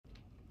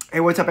Hey,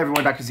 what's up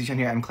everyone? Dr. Zeeshan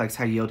here, NCLEX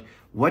High Yield.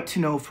 What to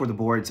know for the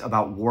boards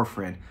about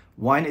Warfarin.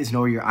 1 is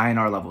know your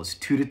INR levels.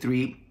 2 to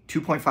 3,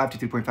 2.5 to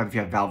 3.5 if you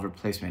have valve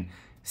replacement.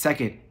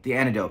 Second, the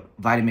antidote,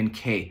 vitamin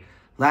K.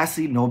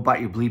 Lastly, know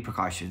about your bleed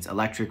precautions.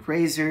 Electric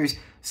razors,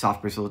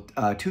 soft bristle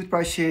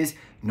toothbrushes,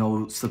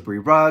 no slippery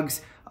rugs.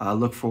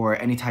 Look for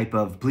any type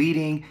of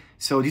bleeding.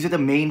 So these are the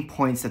main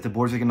points that the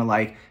boards are gonna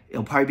like.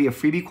 It'll probably be a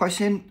freebie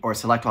question or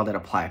select all that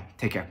apply.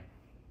 Take care.